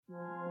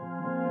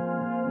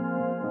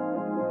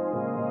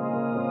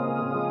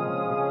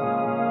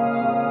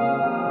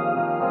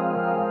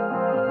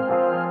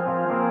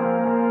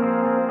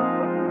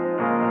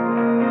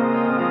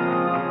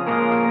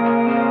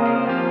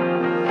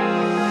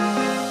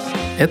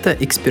Это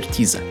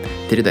 «Экспертиза»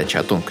 – передача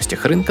о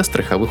тонкостях рынка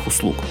страховых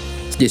услуг.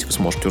 Здесь вы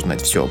сможете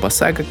узнать все об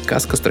ОСАГО,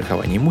 каско,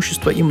 страховании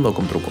имущества и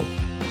многом другом.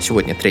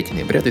 Сегодня 3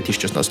 ноября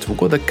 2016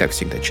 года, как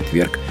всегда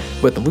четверг.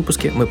 В этом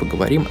выпуске мы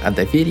поговорим о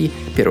доверии,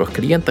 первых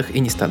клиентах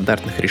и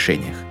нестандартных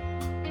решениях.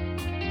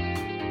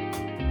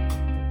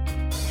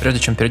 Прежде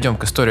чем перейдем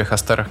к историях о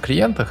старых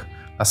клиентах,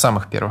 о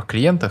самых первых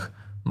клиентах,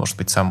 может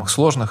быть, самых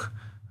сложных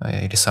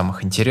или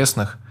самых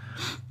интересных,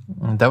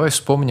 давай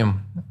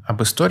вспомним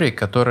об истории,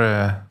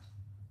 которая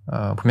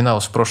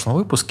упоминалась в прошлом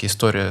выпуске.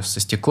 История со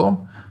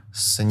стеклом,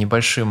 с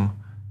небольшим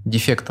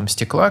дефектом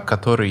стекла,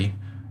 который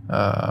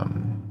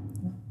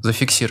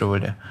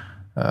зафиксировали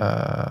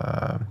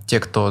те,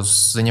 кто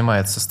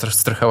занимается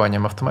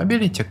страхованием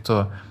автомобилей, те,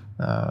 кто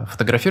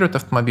фотографирует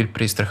автомобиль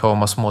при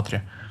страховом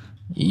осмотре.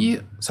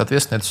 И,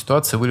 соответственно, эта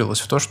ситуация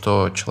вылилась в то,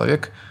 что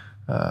человек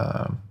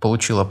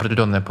получил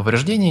определенное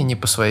повреждение не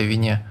по своей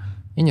вине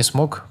и не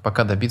смог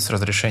пока добиться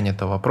разрешения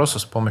этого вопроса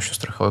с помощью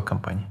страховой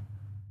компании.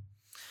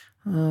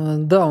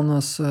 Да, у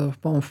нас,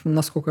 по-моему,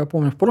 насколько я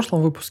помню, в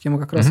прошлом выпуске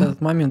мы как раз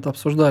этот момент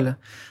обсуждали.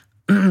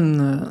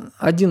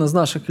 Один из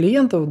наших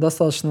клиентов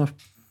достаточно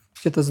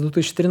где-то с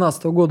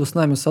 2013 года с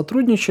нами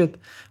сотрудничает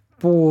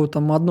по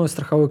одной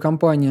страховой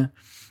компании.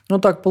 Ну,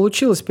 так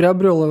получилось,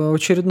 приобрел в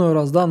очередной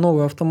раз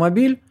новый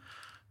автомобиль.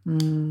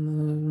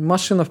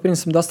 Машина, в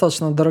принципе,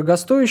 достаточно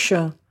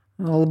дорогостоящая.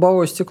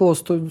 Лобовое стекло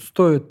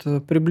стоит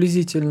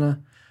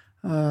приблизительно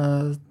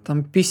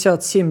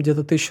 57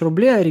 где-то тысяч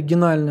рублей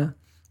оригинальное,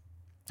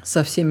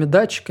 со всеми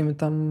датчиками,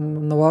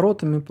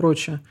 наворотами и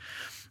прочее.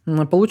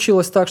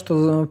 Получилось так,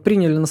 что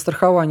приняли на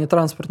страхование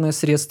транспортное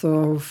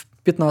средство в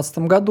 2015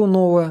 году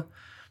новое.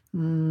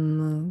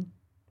 То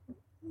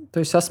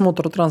есть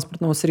осмотра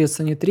транспортного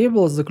средства не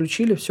требовалось,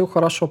 заключили, все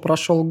хорошо,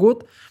 прошел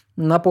год.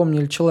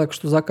 Напомнили человеку,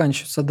 что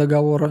заканчивается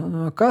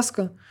договор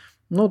каско.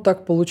 Но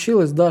так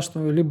получилось,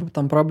 что либо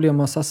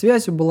проблема со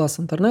связью была, с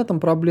интернетом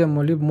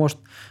проблема, либо, может,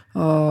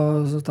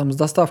 с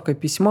доставкой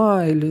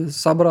письма или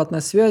с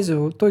обратной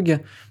связью. В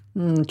итоге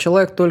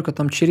человек только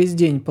через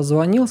день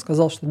позвонил,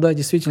 сказал, что да,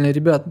 действительно,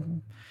 ребят,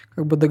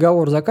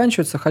 договор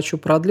заканчивается, хочу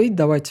продлить,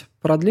 давайте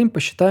продлим,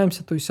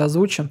 посчитаемся, то есть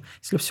озвучим.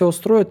 Если все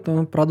устроит, то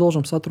мы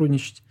продолжим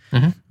сотрудничать.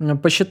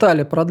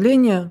 Посчитали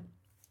продление,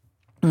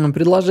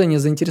 предложение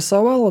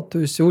заинтересовало, то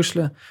есть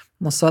вышли,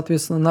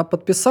 соответственно, на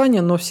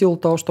подписание, но в силу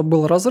того, что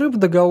был разрыв в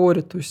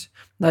договоре, то есть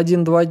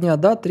 1-2 дня,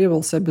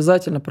 требовалось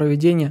обязательно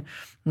проведение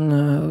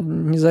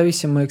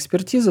независимой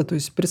экспертизы, то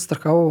есть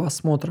предстрахового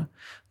осмотра.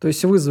 То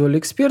есть вызвали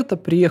эксперта,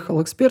 приехал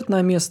эксперт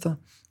на место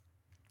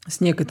с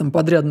некой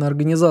подрядной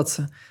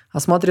организацией,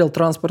 осмотрел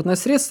транспортное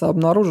средство,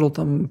 обнаружил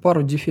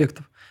пару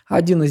дефектов.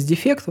 Один из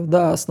дефектов,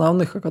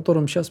 основных, о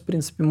котором сейчас, в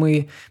принципе,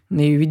 мы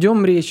и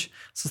ведем речь,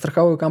 со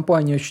страховой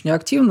компанией очень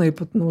активно, и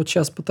вот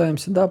сейчас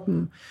пытаемся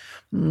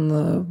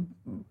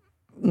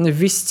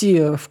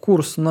ввести в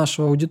курс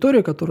нашу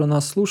аудиторию, которая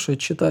нас слушает,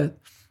 читает.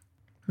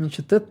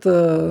 Значит,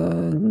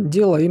 это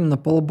дело именно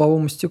по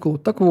лобовому стеклу.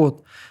 Так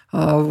вот,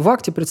 в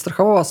акте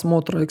предстрахового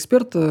осмотра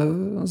эксперт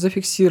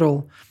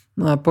зафиксировал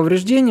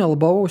повреждение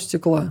лобового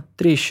стекла,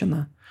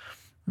 трещина.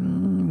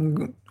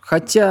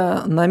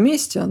 Хотя на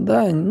месте,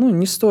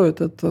 не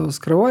стоит это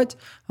скрывать,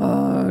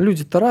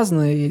 люди-то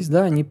разные есть,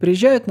 они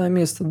приезжают на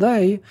место,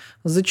 и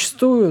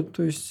зачастую,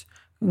 то есть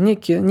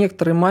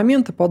некоторые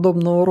моменты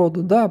подобного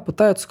рода,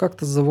 пытаются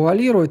как-то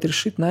завуалировать,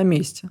 решить на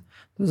месте.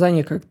 За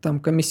некое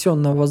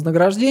комиссионное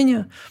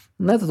вознаграждение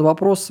на этот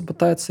вопрос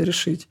пытается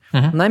решить.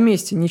 На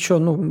месте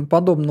ничего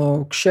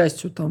подобного, к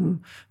счастью,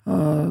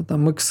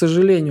 и к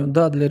сожалению,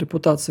 для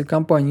репутации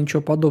компании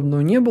ничего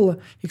подобного не было.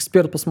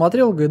 Эксперт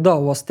посмотрел, говорит,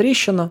 у вас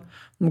трещина,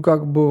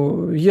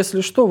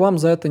 если что, вам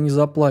за это не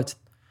заплатят.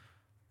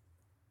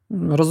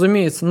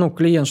 Разумеется,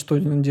 клиент что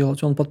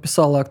делать? Он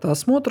подписал акт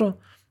осмотра,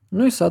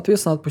 и,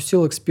 соответственно,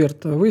 отпустил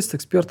эксперта. Выезд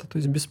эксперта, то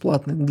есть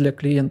бесплатный для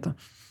клиента.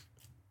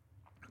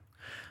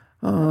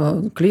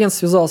 Клиент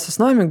связался с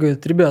нами,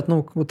 говорит, ребят,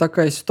 вот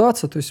такая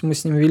ситуация, то есть мы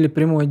с ним вели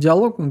прямой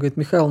диалог, он говорит,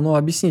 Михаил,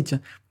 объясните,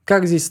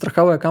 как здесь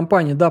страховая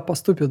компания,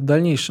 поступит в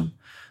дальнейшем.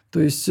 То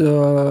есть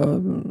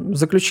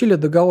заключили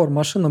договор,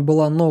 машина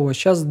была новая,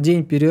 сейчас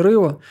день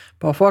перерыва,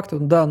 по факту,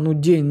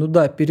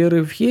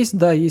 перерыв есть,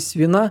 есть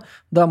вина,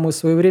 мы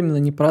своевременно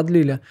не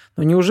продлили.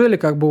 Но неужели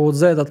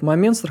за этот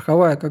момент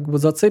страховая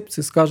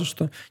зацепится и скажет,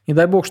 что не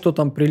дай бог, что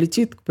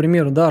прилетит, к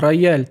примеру,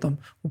 рояль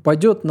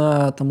упадет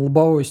на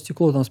лобовое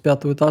стекло с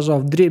 5-го этажа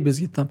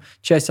вдребезги,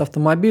 часть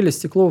автомобиля,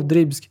 стекло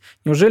вдребезги.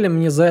 Неужели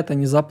мне за это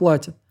не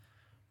заплатят?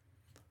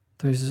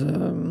 То есть,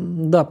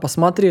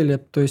 посмотрели,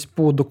 то есть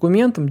по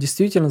документам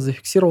действительно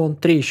зафиксирована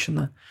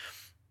трещина.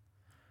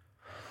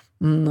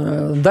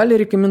 Дали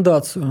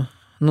рекомендацию,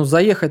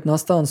 заехать на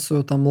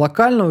станцию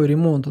локального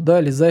ремонта,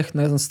 или заехать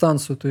на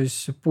станцию, то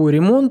есть по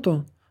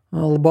ремонту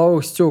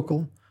лобовых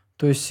стекол,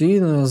 то есть и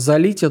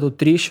залить эту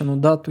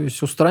трещину, то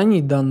есть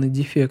устранить данный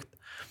дефект.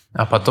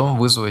 А потом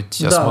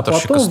вызвать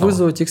осмотрщика потом снова.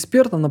 Вызвать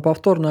эксперта на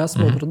повторный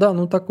осмотр.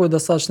 Такое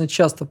достаточно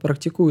часто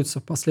практикуется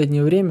в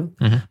последнее время.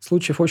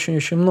 Случаев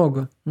очень-очень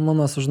много, у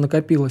нас уже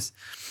накопилось.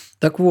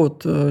 Так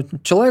вот,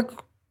 человек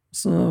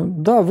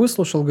Да,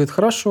 выслушал, говорит,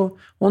 хорошо.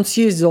 Он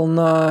съездил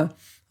на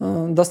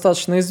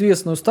достаточно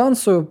известную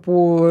станцию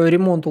по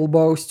ремонту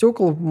лобовых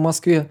стекол в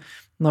Москве.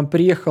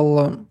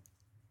 Приехал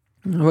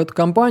в эту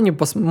компанию,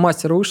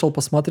 мастер вышел,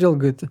 посмотрел,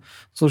 говорит,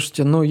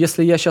 слушайте,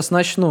 если я сейчас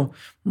начну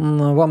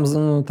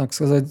вам, так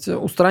сказать,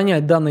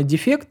 устранять данный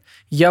дефект,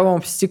 я вам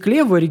в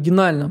стекле в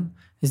оригинальном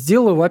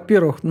сделаю,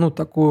 во-первых,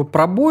 такую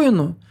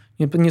пробоину,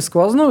 не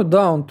сквозную,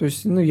 да, то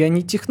есть, я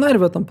не технарь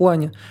в этом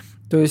плане,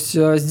 то есть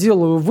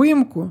сделаю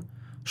выемку,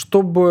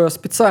 чтобы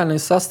специальный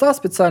состав,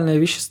 специальное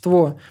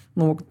вещество,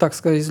 так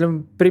сказать,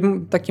 если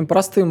таким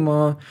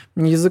простым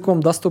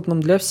языком, доступным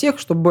для всех,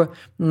 чтобы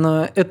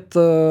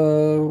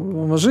эта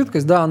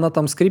жидкость, да, она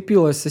там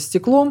скрепилась со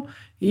стеклом,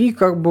 и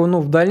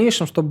в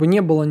дальнейшем, чтобы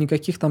не было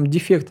никаких там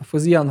дефектов,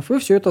 изъянов, и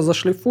все это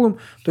зашлифуем,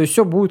 то есть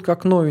все будет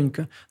как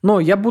новенькое. Но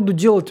я буду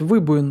делать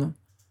выбоину.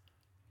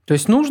 То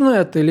есть нужно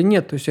это или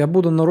нет? То есть я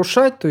буду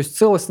нарушать, то есть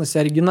целостность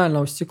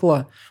оригинального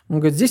стекла. Он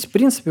говорит, здесь в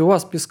принципе у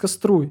вас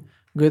пескоструй.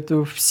 Говорит,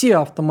 все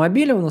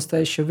автомобили в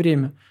настоящее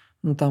время,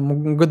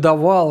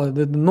 годовалые,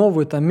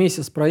 новые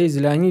месяц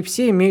проездили, они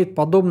все имеют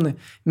подобные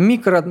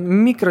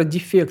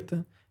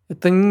микродефекты.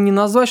 Это не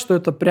назвать, что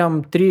это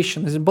прям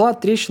трещина. Если была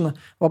трещина,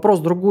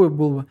 вопрос другой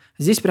был бы.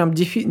 Здесь прям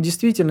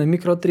действительно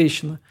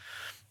микротрещина.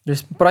 То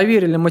есть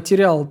проверили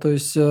материал, то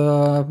есть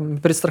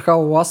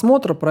предстрахового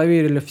осмотра,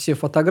 проверили все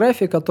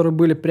фотографии, которые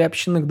были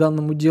приобщены к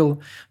данному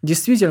делу.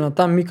 Действительно,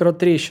 там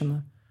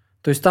микротрещина.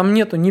 То есть там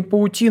нету ни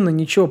паутины,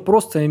 ничего,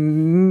 просто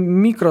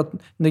не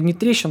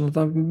трещина,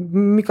 там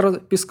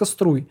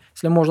микропескоструй,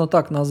 если можно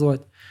так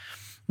назвать.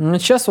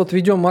 Сейчас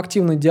ведем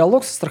активный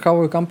диалог со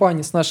страховой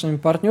компанией, с нашими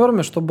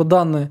партнерами, чтобы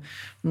данный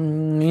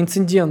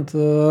инцидент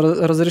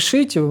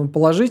разрешить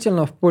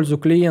положительно в пользу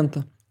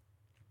клиента.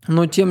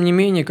 Но тем не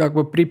менее,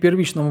 при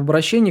первичном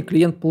обращении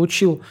клиент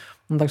получил,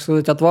 так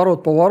сказать,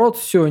 отворот-поворот,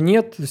 все,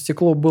 нет,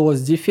 стекло было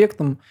с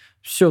дефектом,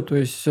 все, то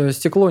есть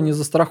стекло не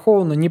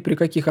застраховано, ни при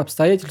каких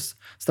обстоятельствах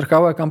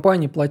страховая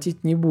компания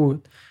платить не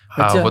будет.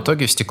 А в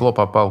итоге в стекло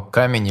попал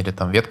камень или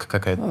там ветка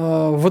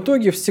какая-то? В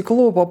итоге в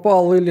стекло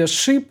попал или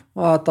шип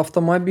от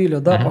автомобиля,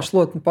 да,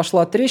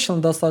 пошла трещина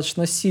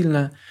достаточно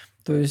сильная,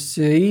 то есть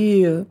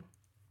и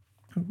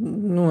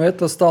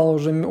это стало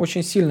уже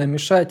очень сильно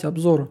мешать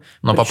обзору.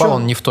 Но попал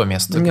он не в то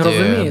место,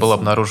 где был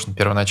обнаружен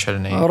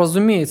первоначальный...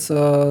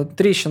 Разумеется,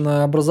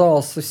 трещина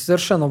образовалась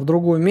совершенно в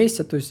другом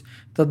месте, то есть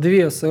это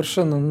две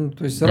совершенно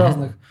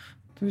разных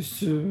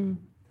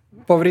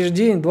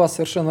повреждений, два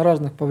совершенно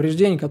разных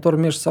повреждений, которые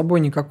между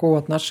собой никакого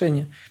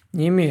отношения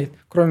не имеют,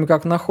 кроме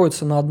как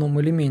находятся на одном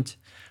элементе.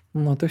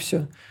 И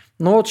все.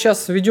 Но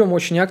сейчас ведем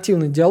очень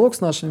активный диалог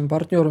с нашими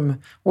партнерами.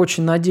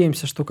 Очень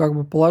надеемся, что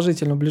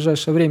положительно в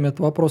ближайшее время этот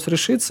вопрос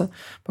решится.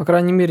 По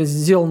крайней мере,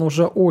 сделано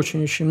уже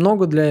очень-очень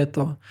много для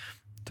этого.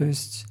 То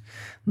есть,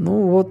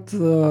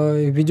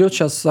 ведет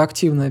сейчас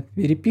активная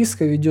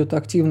переписка, ведет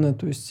активное,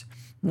 то есть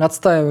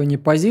отстаивание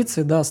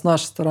позиций. Да, с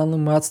нашей стороны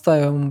мы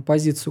отстаиваем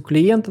позицию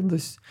клиента. То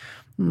есть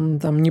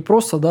там не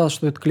просто, да,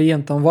 что этот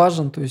клиент там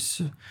важен, то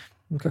есть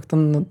как-то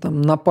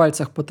на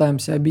пальцах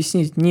пытаемся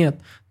объяснить. Нет.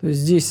 То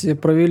есть здесь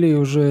провели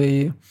уже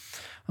и,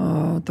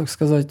 так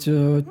сказать,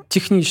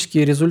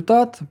 технический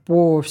результат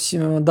по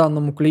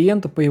данному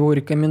клиенту, по его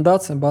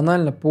рекомендациям,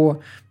 банально по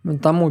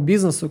тому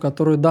бизнесу,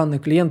 который данный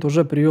клиент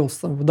уже привел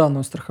в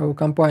данную страховую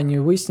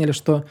компанию. Выяснили,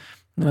 что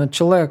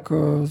человек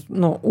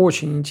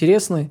очень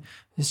интересный,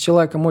 с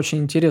человеком очень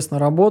интересно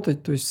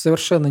работать, то есть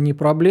совершенно не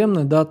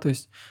проблемный, да, то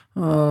есть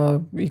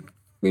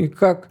и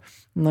как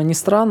ни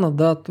странно,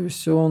 да, то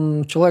есть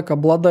он человек,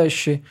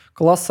 обладающий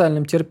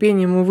колоссальным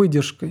терпением и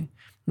выдержкой.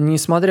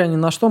 Несмотря ни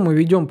на что,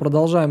 мы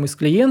продолжаем и с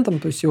клиентом,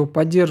 то есть его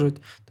поддерживать,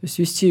 то есть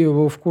вести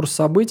его в курс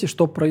событий,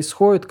 что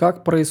происходит,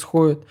 как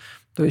происходит,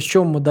 то есть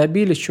чего мы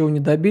добились, чего не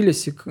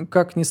добились. И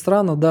как ни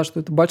странно, да, что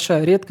это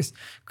большая редкость.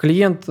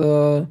 Клиент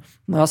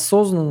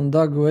осознанно,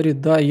 да, говорит,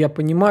 да, я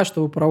понимаю,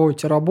 что вы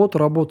проводите работу,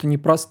 работа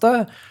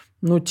непростая,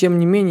 но тем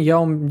не менее я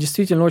вам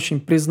действительно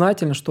очень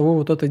признателен, что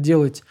вы это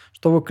делаете,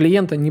 что вы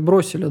клиента не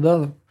бросили,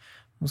 да,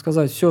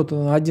 сказать, все,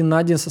 это один на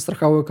один со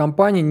страховой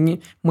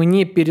компанией, мы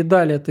не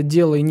передали это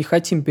дело и не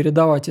хотим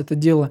передавать это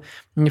дело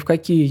ни в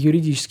какие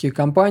юридические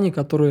компании,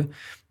 которые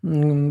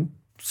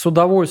с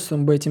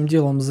удовольствием бы этим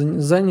делом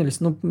занялись,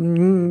 но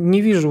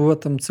не вижу в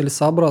этом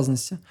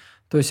целесообразности.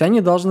 То есть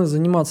они должны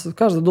заниматься,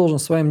 каждый должен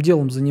своим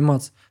делом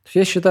заниматься. То есть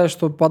я считаю,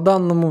 что по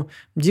данному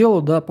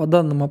делу, да, по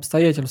данным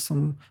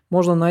обстоятельствам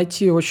можно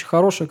найти очень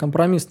хорошее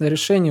компромиссное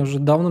решение уже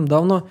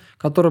давным-давно,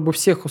 которое бы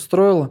всех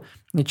устроило,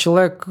 и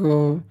человек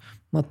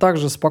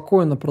также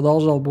спокойно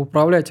продолжал бы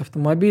управлять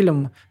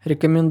автомобилем,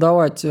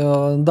 рекомендовать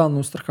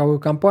данную страховую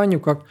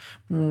компанию как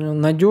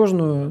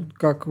надежную,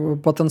 как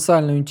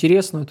потенциально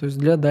интересную, то есть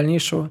для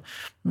дальнейшего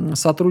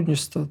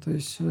сотрудничества, то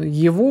есть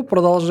его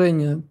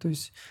продолжение, то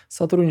есть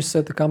сотрудничество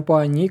этой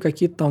компании и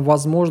какие-то там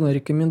возможные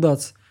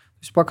рекомендации.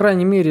 То есть, по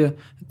крайней мере,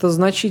 это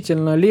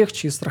значительно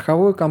легче и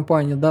страховой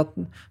компании, да,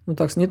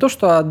 не то,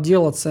 что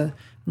отделаться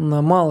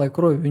на малой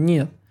кровью,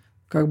 нет.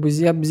 Я бы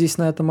здесь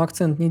на этом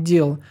акцент не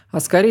делал, а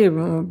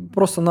скорее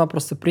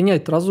просто-напросто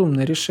принять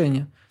разумное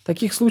решение.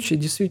 Таких случаев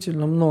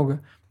действительно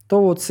много.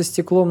 то вот со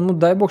стеклом, ну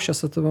дай бог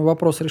сейчас этот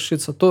вопрос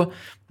решится, то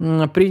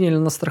приняли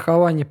на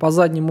страхование по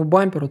заднему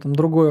бамперу, там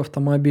другой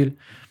автомобиль.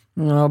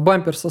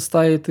 Бампер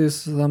состоит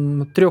из 3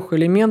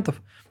 элементов.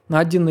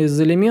 Один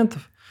из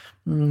элементов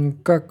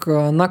как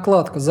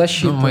накладка,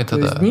 защита, Ну, мы это,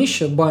 то есть да,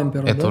 днище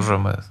бампера. это Да? уже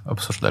мы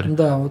обсуждали.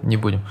 Да, вот Не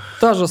будем.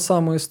 та же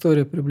самая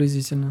история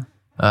приблизительно.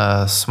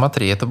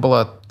 Смотри, это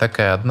была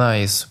такая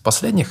одна из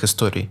последних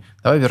историй.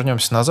 Давай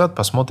вернемся назад,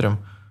 посмотрим,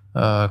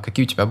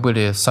 какие у тебя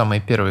были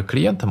самые первые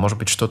клиенты. Может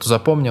быть, что-то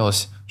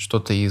запомнилось,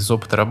 что-то из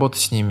опыта работы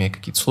с ними,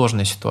 какие-то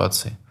сложные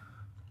ситуации.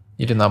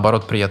 Или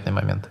наоборот, приятные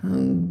моменты.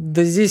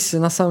 Да здесь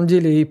на самом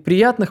деле и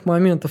приятных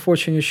моментов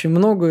очень-очень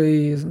много,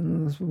 и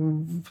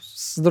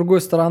с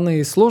другой стороны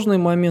и сложные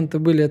моменты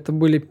были. Это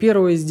были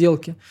первые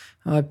сделки.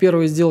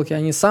 Первые сделки,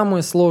 они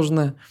самые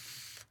сложные.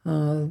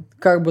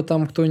 Как бы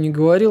там кто ни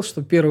говорил,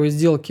 что первые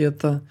сделки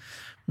это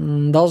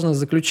должны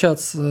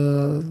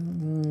заключаться,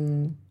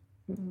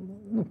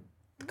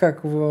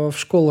 как в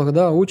школах,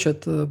 да,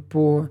 учат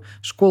по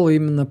школе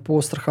именно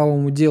по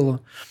страховому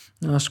делу.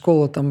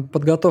 Школа там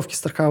подготовки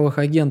страховых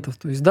агентов.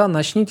 То есть, да,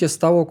 начните с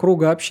того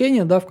круга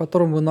общения, да, в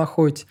котором вы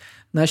находитесь.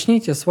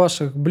 Начните с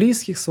ваших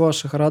близких, с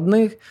ваших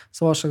родных,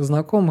 с ваших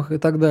знакомых и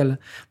так далее.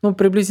 Ну,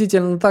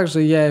 приблизительно так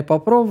же я и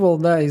попробовал,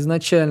 да,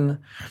 изначально.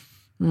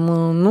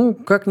 Ну,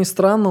 как ни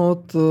странно,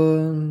 от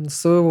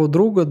своего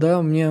друга,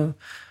 да, мне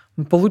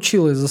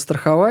получилось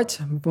застраховать,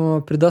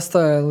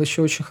 предоставил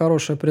еще очень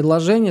хорошее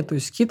предложение, то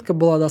есть скидка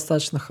была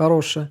достаточно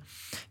хорошая.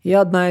 И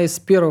один из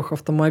первых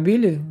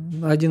автомобилей,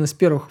 один из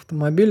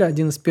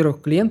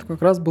первых клиентов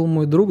как раз был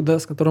мой друг, да,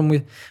 с которым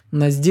мы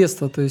с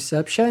детства, то есть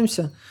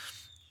общаемся,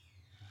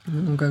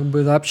 как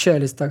бы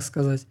общались, так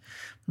сказать.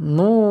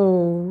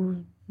 Но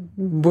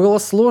было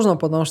сложно,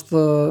 потому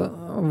что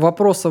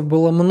вопросов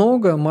было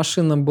много,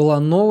 машина была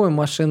новая,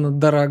 машина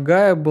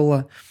дорогая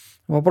была,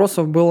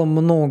 вопросов было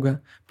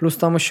много. Плюс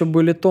там еще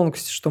были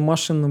тонкости, что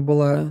машина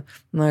была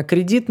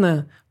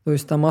кредитная, то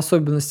есть там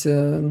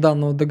особенности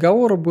данного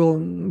договора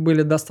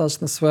были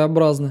достаточно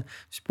своеобразны. То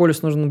есть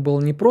полис нужно было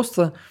не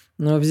просто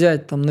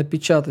взять, там,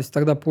 напечатать,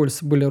 тогда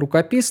полисы были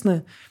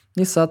рукописные,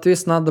 и,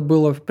 соответственно, надо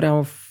было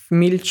прямо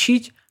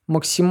вмельчить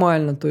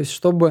максимально, то есть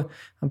чтобы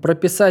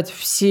прописать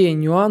все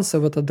нюансы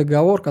в этот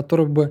договор,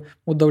 который бы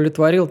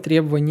удовлетворил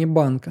требования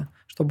банка,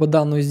 чтобы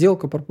данную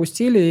сделку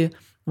пропустили и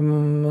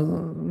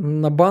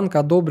на банк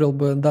одобрил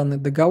бы данный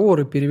договор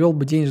и перевел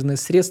бы денежные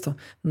средства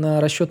на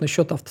расчетный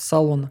счет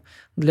автосалона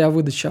для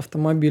выдачи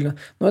автомобиля.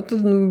 Но это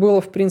было,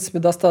 в принципе,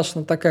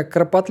 достаточно такая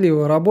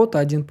кропотливая работа.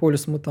 Один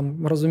полис мы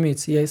там,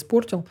 разумеется, я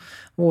испортил.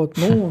 Вот,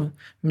 ну,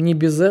 не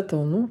без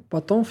этого. Ну,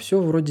 потом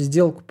все, вроде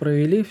сделку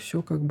провели,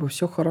 все как бы,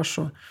 все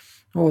хорошо.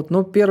 Вот,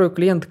 но первый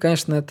клиент,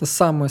 конечно, это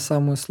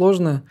самое-самое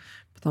сложное,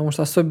 потому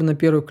что особенно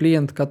первый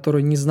клиент,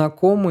 который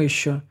незнакомый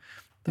еще,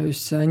 то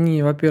есть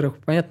они, во-первых,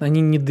 понятно, они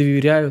не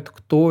доверяют,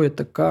 кто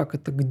это, как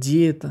это,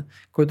 где это,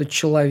 какой-то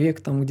человек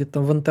там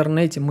где-то в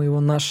интернете, мы его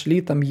нашли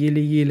там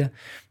еле-еле,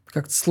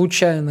 как-то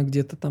случайно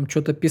где-то там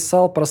что-то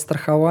писал про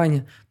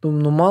страхование.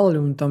 Думаю, ну мало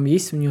ли, там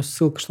есть у него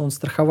ссылка, что он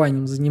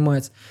страхованием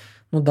занимается.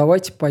 Ну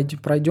давайте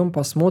пройдем,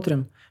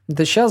 посмотрим.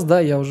 Это сейчас, да,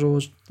 я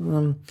уже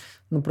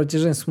на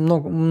протяжении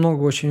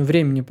много очень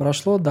времени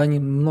прошло, да, не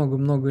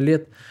много-много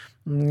лет.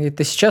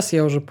 Это сейчас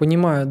я уже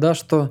понимаю, да,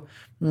 что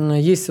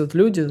есть вот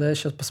люди, да, я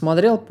сейчас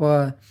посмотрел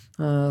по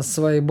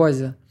своей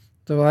базе,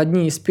 то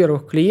одни из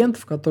первых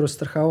клиентов, которые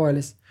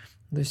страховались,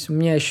 то есть у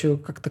меня еще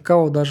как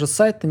такового даже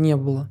сайта не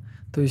было,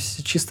 то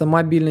есть чисто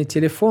мобильный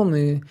телефон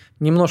и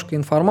немножко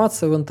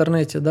информации в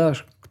интернете, да,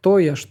 кто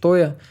я, что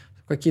я,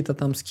 какие-то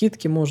там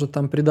скидки может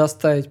там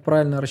предоставить,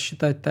 правильно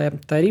рассчитать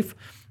тариф,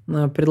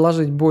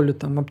 предложить более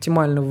там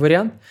оптимальный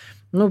вариант.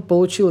 Ну,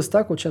 получилось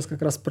так, вот сейчас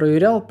как раз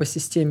проверял по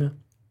системе.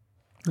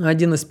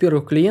 Один из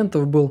первых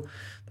клиентов был,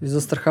 то есть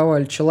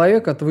застраховали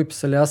человека,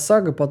 выписали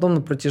ОСАГО, потом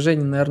на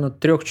протяжении, наверное,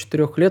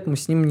 3-4 лет мы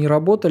с ним не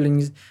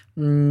работали,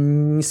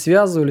 не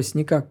связывались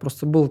никак,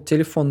 просто был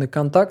телефонный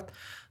контакт,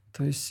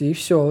 то есть и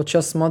все. Вот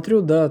сейчас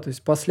смотрю, да, то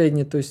есть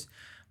последние, то есть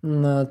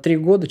 3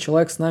 года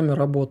человек с нами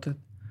работает.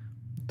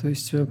 То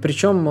есть,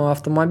 причем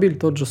автомобиль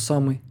тот же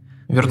самый.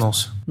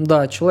 Вернулся. Есть,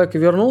 да, человек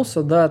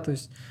вернулся, да, то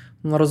есть,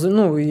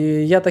 ну,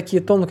 и я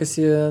такие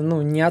тонкости,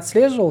 ну, не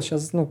отслеживал,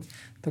 сейчас, ну,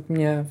 так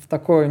мне в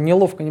такое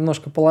неловкое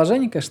немножко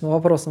положение, конечно,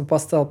 вопросом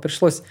поставил,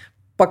 пришлось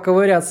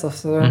поковыряться в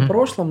своем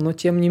прошлом, но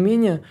тем не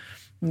менее,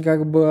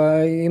 как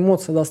бы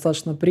эмоции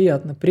достаточно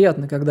приятны.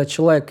 Приятно, когда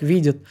человек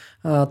видит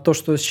то,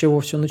 что с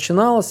чего все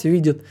начиналось,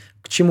 видит,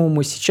 к чему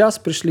мы сейчас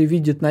пришли,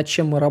 видит, над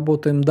чем мы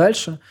работаем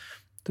дальше,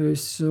 то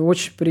есть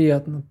очень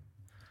приятно.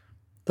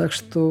 Так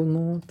что,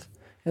 ну, вот,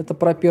 это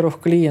про первых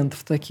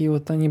клиентов, такие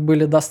вот они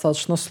были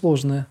достаточно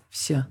сложные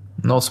все.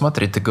 Ну, вот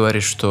смотри, ты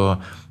говоришь, что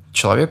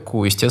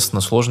человеку,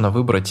 естественно, сложно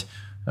выбрать,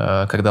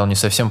 когда он не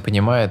совсем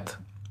понимает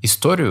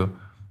историю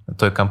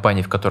той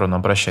компании, в которую он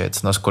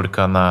обращается,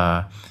 насколько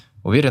она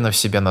уверена в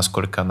себе,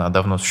 насколько она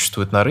давно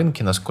существует на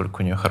рынке,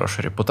 насколько у нее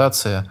хорошая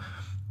репутация.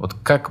 Вот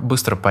как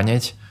быстро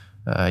понять,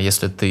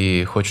 если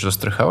ты хочешь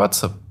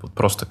застраховаться,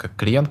 просто как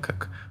клиент,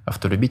 как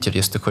автолюбитель,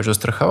 если ты хочешь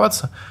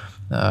застраховаться,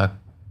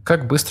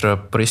 Как быстро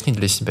прояснить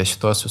для себя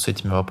ситуацию с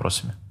этими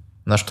вопросами?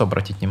 На что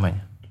обратить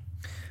внимание?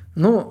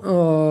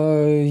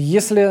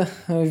 Если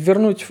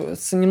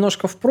вернуться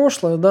немножко в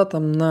прошлое, да,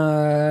 там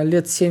на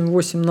лет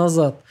 7-8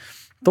 назад,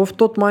 то в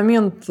тот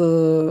момент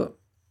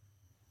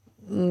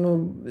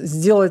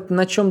сделать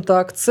на чем-то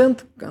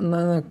акцент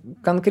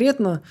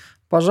конкретно,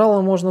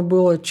 пожалуй, можно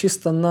было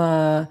чисто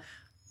на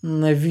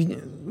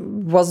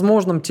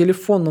возможном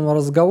телефонном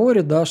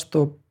разговоре, да,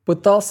 что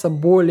пытался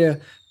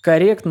более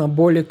корректно,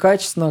 более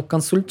качественно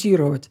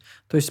консультировать.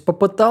 То есть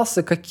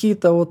попытался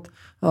какие-то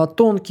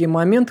тонкие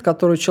моменты,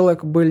 которые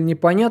человеку были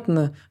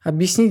непонятны,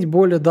 объяснить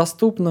более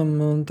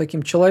доступным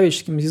таким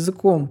человеческим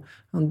языком,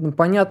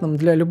 понятным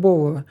для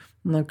любого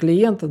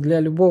клиента, для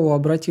любого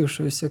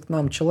обратившегося к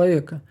нам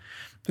человека.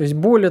 То есть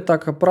более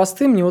так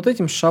простым, не вот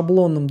этим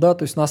шаблонным, да,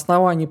 то есть на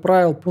основании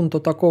правил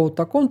пункта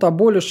такого-то, а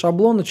более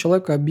шаблонно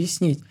человеку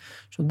объяснить,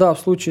 что да, в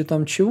случае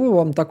там чего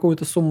вам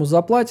такую-то сумму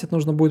заплатят,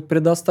 нужно будет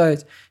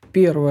предоставить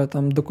первый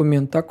там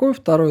документ такой,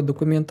 второй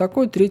документ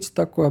такой, третий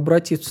такой,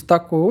 обратиться в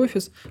такой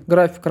офис,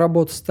 график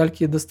работы с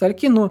стальки до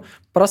стальки,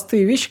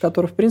 простые вещи,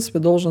 которые, в принципе,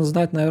 должен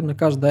знать, наверное,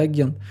 каждый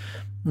агент.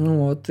 И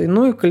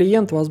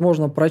клиент,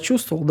 возможно,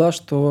 прочувствовал, да,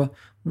 что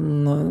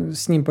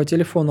с ним по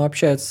телефону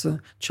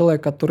общается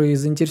человек, который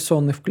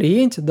заинтересованный в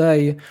клиенте, да,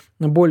 и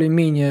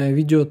более-менее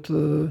ведет,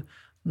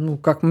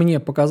 как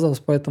мне показалось,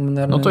 поэтому,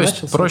 наверное, то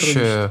есть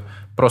проще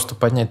просто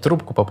поднять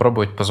трубку,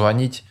 попробовать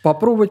позвонить.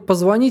 Попробовать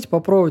позвонить,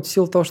 попробовать, в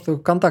силу того, что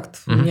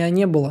контактов у меня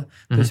не было.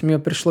 То есть мне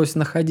пришлось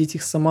находить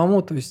их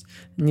самому, то есть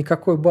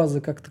никакой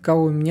базы как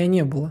таковой у меня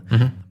не было.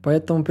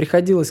 Поэтому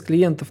приходилось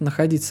клиентов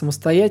находить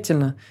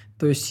самостоятельно,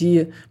 то есть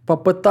и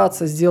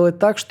попытаться сделать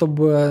так,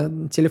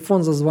 чтобы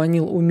телефон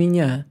зазвонил у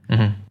меня.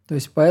 То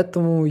есть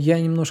поэтому я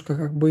немножко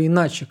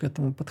иначе к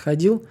этому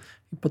подходил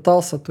и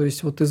пытался, то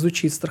есть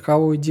изучить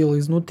страховое дело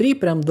изнутри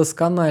прям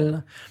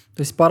досконально,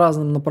 то есть по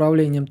разным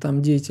направлениям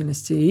там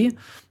деятельности, и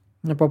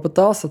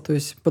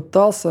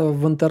пытался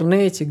в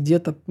интернете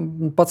где-то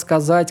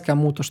подсказать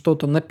кому-то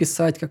что-то,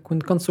 написать,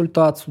 какую-нибудь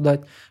консультацию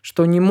дать,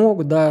 что не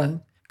мог,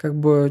 да,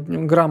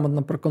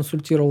 грамотно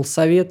проконсультировал,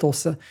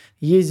 советовался,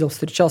 ездил,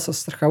 встречался с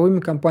страховыми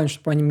компаниями,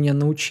 чтобы они меня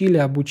научили,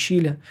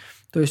 обучили.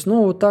 То есть,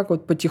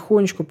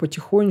 потихонечку,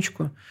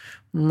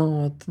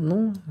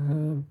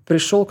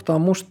 пришел к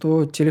тому,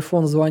 что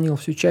телефон звонил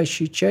все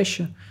чаще и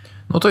чаще.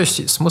 То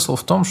есть смысл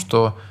в том,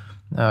 что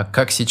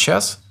как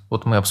сейчас,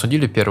 мы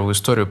обсудили первую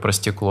историю про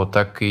стекло,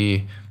 так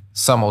и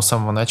с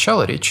самого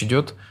начала речь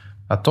идет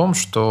о том,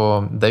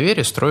 что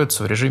доверие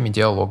строится в режиме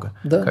диалога.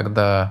 Да.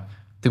 Когда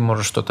ты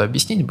можешь что-то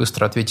объяснить,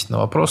 быстро ответить на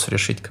вопрос,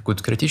 решить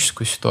какую-то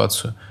критическую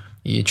ситуацию.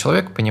 И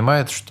человек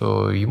понимает,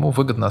 что ему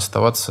выгодно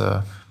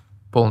оставаться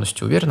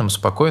полностью уверенным,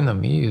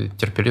 спокойным и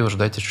терпеливо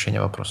ждать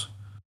решения вопроса.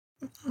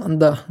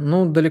 Да,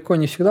 далеко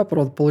не всегда,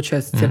 правда,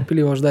 получается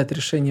терпеливо ждать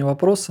решения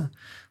вопроса.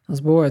 У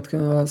нас бывают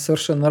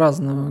совершенно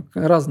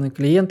разные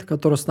клиенты,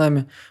 которые с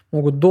нами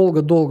могут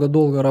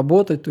долго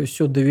работать, то есть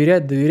все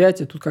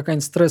доверять, и тут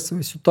какая-нибудь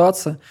стрессовая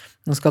ситуация,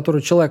 с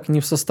которой человек не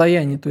в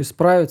состоянии, то есть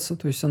справиться,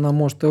 то есть она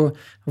может его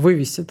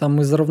вывести там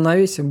из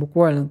равновесия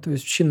буквально, то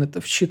есть в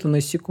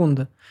считанные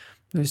секунды.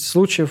 То есть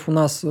случаев у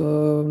нас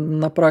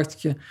на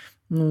практике,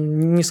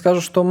 не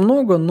скажу, что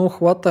много, но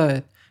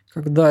хватает,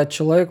 когда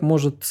человек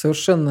может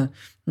совершенно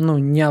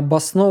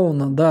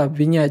необоснованно, да,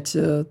 обвинять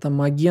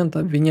агента,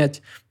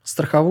 обвинять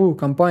страховую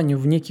компанию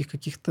в неких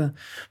каких-то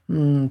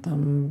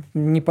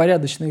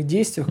непорядочных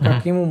действиях,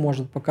 как ему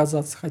может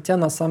показаться. Хотя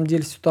на самом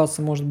деле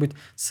ситуация может быть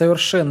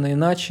совершенно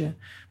иначе.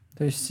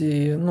 То есть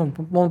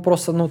он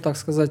просто, так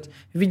сказать,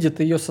 видит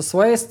ее со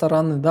своей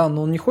стороны, да,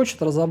 но он не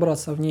хочет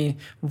разобраться в ней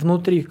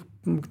внутри,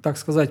 так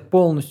сказать,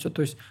 полностью,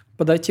 то есть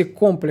подойти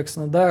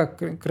комплексно, да,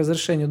 к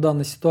разрешению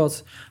данной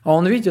ситуации. А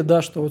он видит,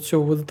 да, что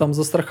все, вы там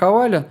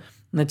застраховали,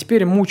 а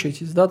теперь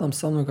мучаетесь, да, там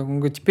со мной, как он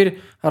говорит, теперь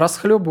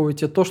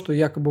расхлебываете то, что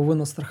якобы вы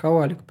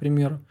настраховали, к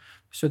примеру.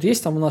 То есть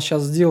есть там у нас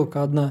сейчас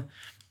сделка одна,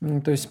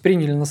 то есть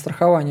приняли на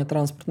страхование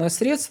транспортное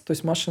средство, то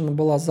есть машина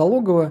была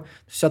залоговая, то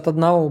есть от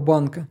одного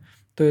банка,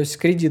 то есть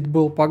кредит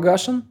был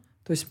погашен,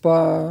 то есть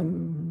по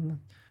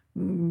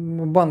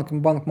Банк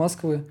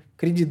Москвы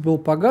кредит был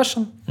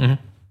погашен,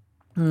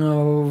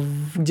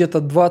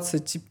 где-то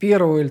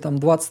 21 или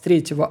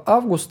 23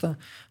 августа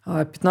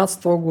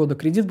 2015 года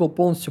кредит был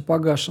полностью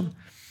погашен.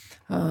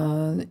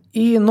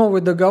 И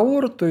новый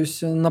договор, то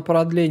есть на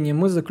продление,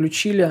 мы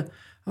заключили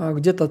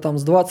где-то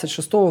с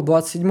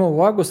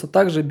 26-27 августа,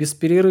 также без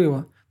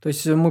перерыва. То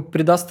есть мы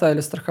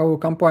предоставили страховую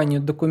компанию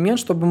документ,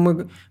 чтобы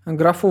мы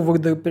графу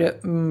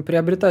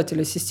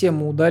выгодоприобретателя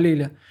системы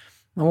удалили.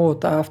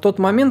 А в тот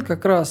момент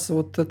как раз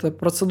эта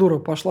процедура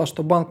пошла,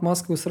 что Банк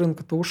Москвы с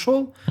рынка-то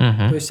ушел,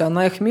 то есть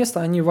на их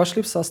место они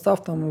вошли в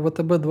состав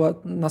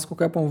ВТБ,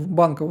 насколько я помню,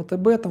 банка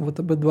ВТБ,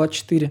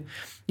 ВТБ-24.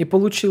 И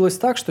получилось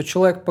так, что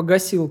человек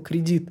погасил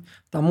кредит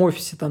в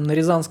офисе на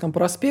Рязанском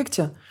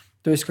проспекте,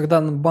 то есть когда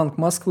Банк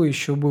Москвы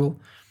еще был.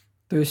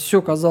 То есть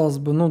все, казалось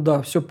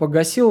бы, все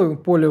погасило,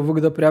 поле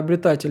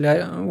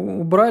выгодоприобретателя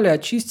убрали,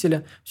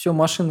 очистили, все,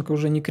 машинка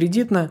уже не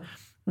кредитная.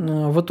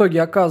 В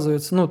итоге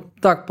оказывается,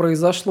 так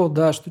произошло,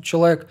 да, что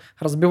человек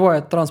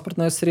разбивает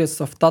транспортное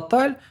средство в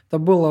тоталь. Это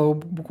было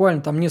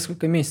буквально там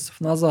несколько месяцев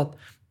назад.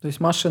 То есть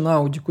машина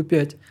Audi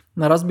Q5.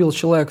 Разбил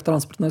человек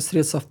транспортное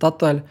средство в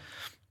тоталь.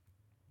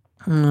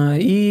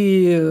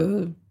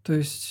 И, то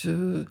есть,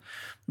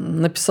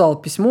 написал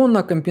письмо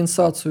на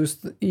компенсацию,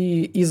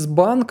 и из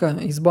банка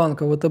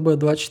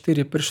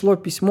ВТБ-24 пришло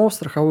письмо в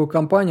страховую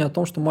компанию о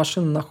том, что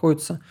машина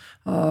находится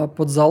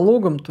под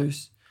залогом, то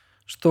есть,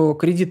 что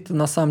кредит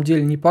на самом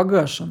деле не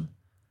погашен.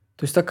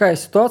 То есть такая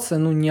ситуация,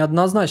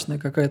 неоднозначная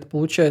какая-то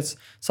получается.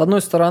 С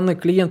одной стороны,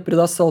 клиент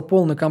предоставил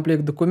полный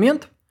комплект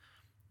документов,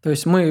 то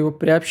есть мы его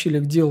приобщили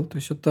к делу, то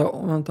есть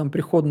это там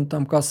приходный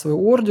кассовый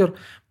ордер,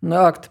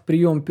 акт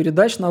приема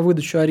передач на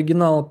выдачу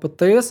оригинала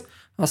ПТС.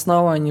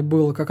 Основание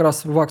было как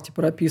раз в акте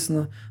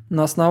прописано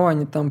на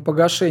основании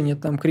погашения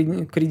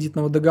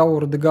кредитного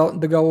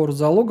договора с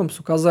залогом с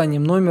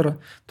указанием номера,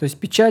 то есть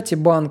печати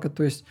банка,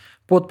 то есть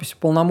подпись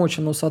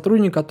уполномоченного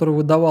сотрудника, который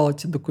выдавал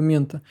эти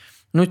документы.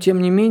 Но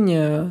тем не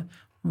менее,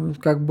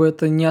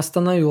 это не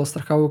остановило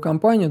страховую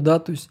компанию, да,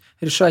 то есть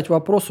решать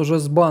вопрос уже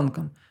с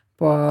банком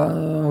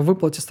по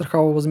выплате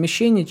страхового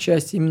возмещения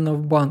части именно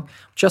в банк.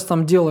 Сейчас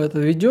там дело это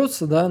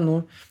ведется, да,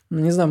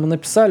 не знаю, мы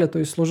написали, то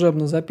есть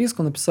служебную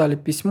записку, написали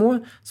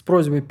письмо с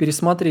просьбой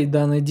пересмотреть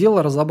данное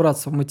дело,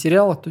 разобраться в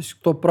материалах, то есть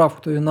кто прав,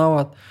 кто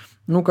виноват.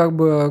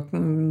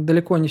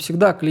 Далеко не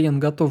всегда клиент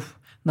готов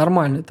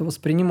нормально это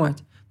воспринимать.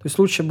 То есть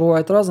случаи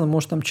бывают разные,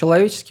 может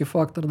человеческий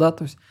фактор, да,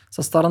 то есть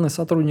со стороны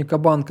сотрудника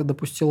банка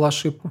допустил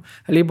ошибку,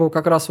 либо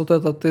как раз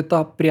этот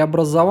этап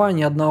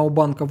преобразования одного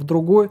банка в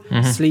другой,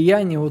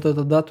 слияние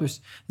да, то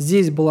есть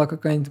здесь была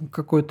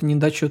какой-то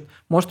недочет,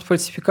 может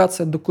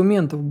фальсификация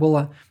документов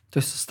была, то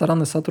есть со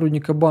стороны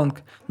сотрудника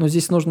банка, но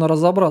здесь нужно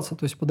разобраться,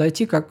 то есть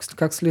подойти как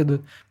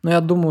следует. Но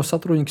я думаю,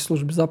 сотрудники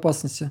службы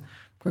безопасности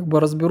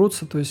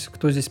разберутся, то есть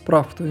кто здесь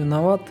прав, кто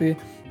виноват, и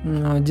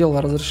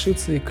дело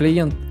разрешится, и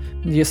клиент,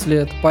 если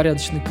это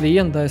порядочный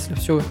клиент, да, если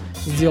все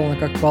сделано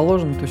как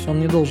положено, то есть он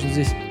не должен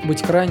здесь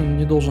быть крайним,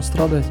 не должен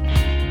страдать.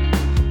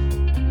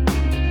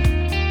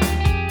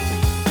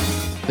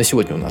 На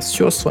сегодня у нас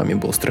все. С вами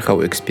был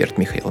страховой эксперт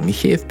Михаил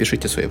Михеев.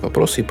 Пишите свои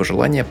вопросы и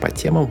пожелания по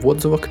темам в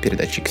отзывах к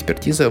передаче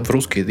 «Экспертиза» в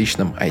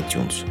русскоязычном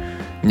iTunes.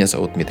 Меня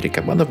зовут Дмитрий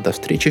Кабанов. До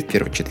встречи в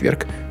первый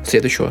четверг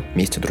следующего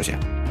месяца, друзья.